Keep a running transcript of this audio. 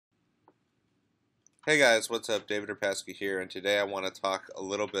Hey guys, what's up? David Erpaski here, and today I want to talk a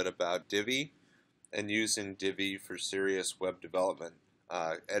little bit about Divi and using Divi for serious web development,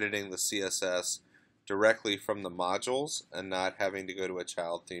 editing the CSS directly from the modules and not having to go to a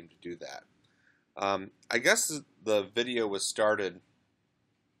child theme to do that. I guess the video was started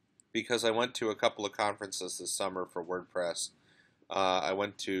because I went to a couple of conferences this summer for WordPress. I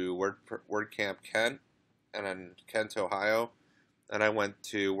went to WordCamp Kent and in Kent, Ohio, and I went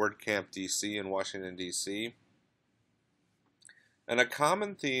to WordCamp DC in Washington, DC. And a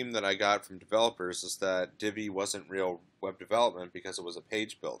common theme that I got from developers is that Divi wasn't real web development because it was a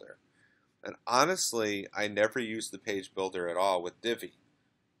page builder. And honestly, I never used the page builder at all with Divi.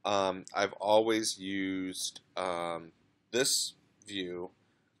 I've always used this view,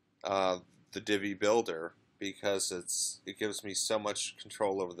 the Divi builder, because it gives me so much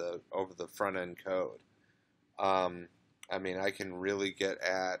control over the front end code. I mean, I can really get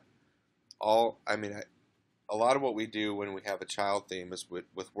at a lot of what we do when we have a child theme is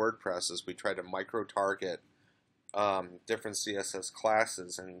with WordPress is we try to micro-target different CSS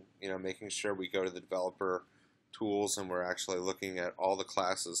classes and, making sure we go to the developer tools and we're actually looking at all the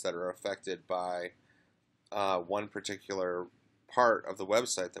classes that are affected by one particular part of the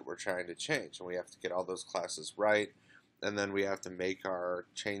website that we're trying to change. And we have to get all those classes right, and then we have to make our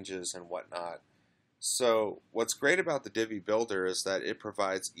changes and whatnot. So what's great about the Divi Builder is that it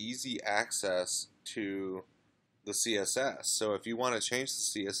provides easy access to the CSS. So if you want to change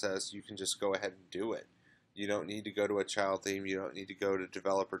the CSS, you can just go ahead and do it. You don't need to go to a child theme. You don't need to go to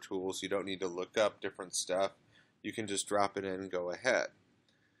developer tools. You don't need to look up different stuff. You can just drop it in and go ahead.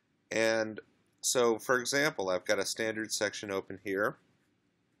 And so, for example, I've got a standard section open here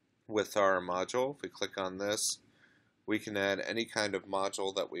with our module. If we click on this, we can add any kind of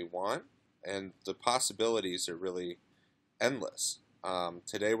module that we want, and the possibilities are really endless.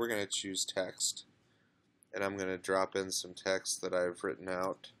 Today we're going to choose text, and I'm going to drop in some text that I've written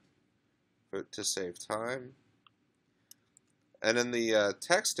out to save time. And in the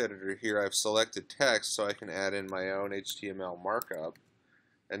text editor here, I've selected text so I can add in my own HTML markup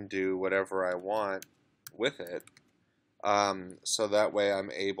and do whatever I want with it. So that way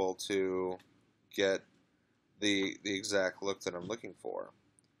I'm able to get the exact look that I'm looking for.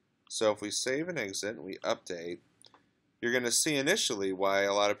 So if we save and exit and we update, you're going to see initially why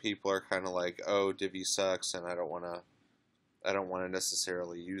a lot of people are kind of like, oh, Divi sucks and I don't want to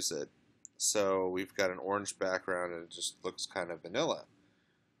necessarily use it. So we've got an orange background and it just looks kind of vanilla.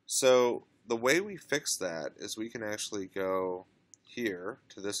 So the way we fix that is we can actually go here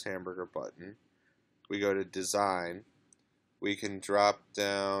to this hamburger button. We go to design. We can drop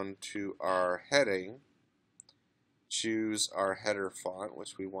down to our heading, choose our header font,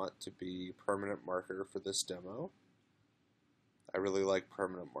 which we want to be permanent marker for this demo. I really like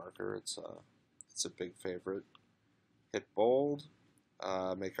permanent marker. It's a big favorite. Hit bold.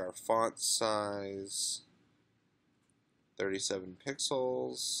 Make our font size 37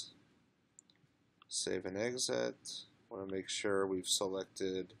 pixels. Save and exit. Want to make sure we've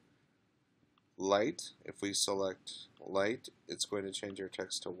selected light. If we select light, it's going to change our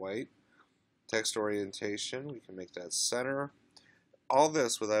text to white. Text orientation, we can make that center. All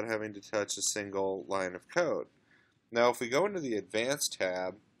this without having to touch a single line of code. Now if we go into the Advanced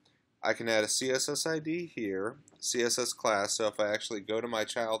tab, I can add a CSS ID here, CSS class, so if I actually go to my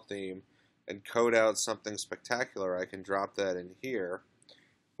child theme and code out something spectacular, I can drop that in here,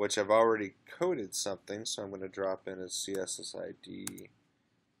 which I've already coded something, so I'm going to drop in a CSS ID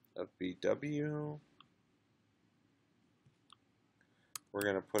of BW. We're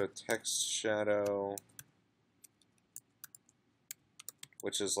going to put a text shadow,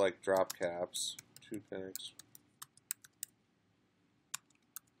 which is like drop caps, 2 pics.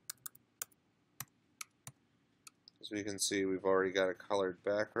 As we can see, we've already got a colored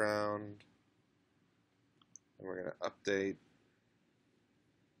background, and we're going to update.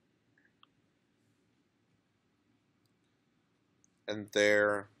 And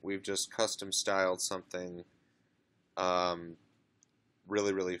there, we've just custom styled something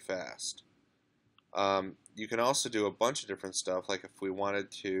really, really fast. You can also do a bunch of different stuff, like if we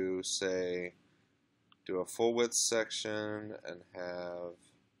wanted to, say, do a full width section and have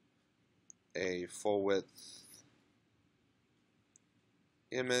a full width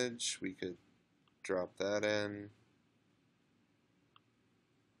image, we could drop that in.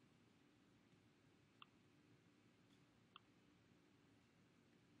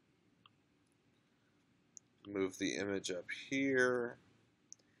 Move the image up here.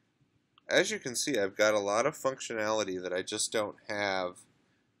 As you can see, I've got a lot of functionality that I just don't have.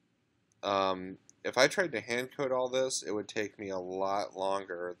 If I tried to hand code all this, it would take me a lot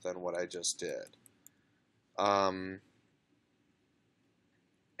longer than what I just did.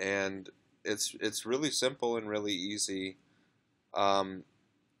 And it's really simple and really easy. Um,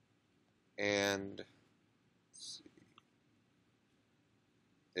 and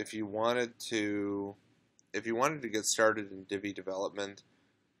if you wanted to get started in Divi development,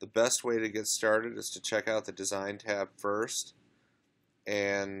 the best way to get started is to check out the Design tab first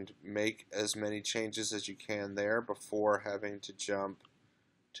and make as many changes as you can there before having to jump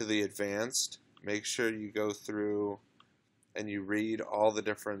to the Advanced. Make sure you go through and you read all the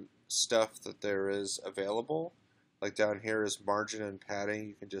different stuff that there is available. Like down here is margin and padding.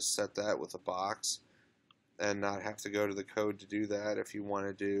 You can just set that with a box and not have to go to the code to do that. If you want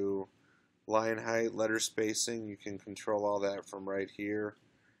to do line height, letter spacing, you can control all that from right here.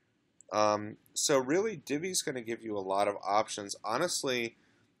 So really, Divi's going to give you a lot of options. Honestly,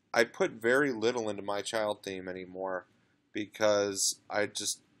 I put very little into my child theme anymore because I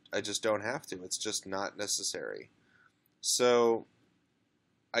just don't have to. It's just not necessary. So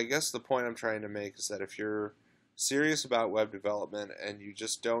I guess the point I'm trying to make is that if you're serious about web development and you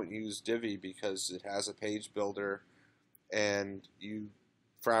just don't use Divi because it has a page builder and you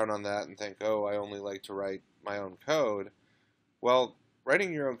frown on that and think, oh, I only like to write my own code, well,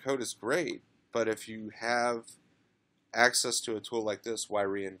 writing your own code is great, but if you have access to a tool like this, why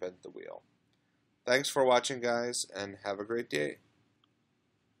reinvent the wheel? Thanks for watching, guys, and have a great day.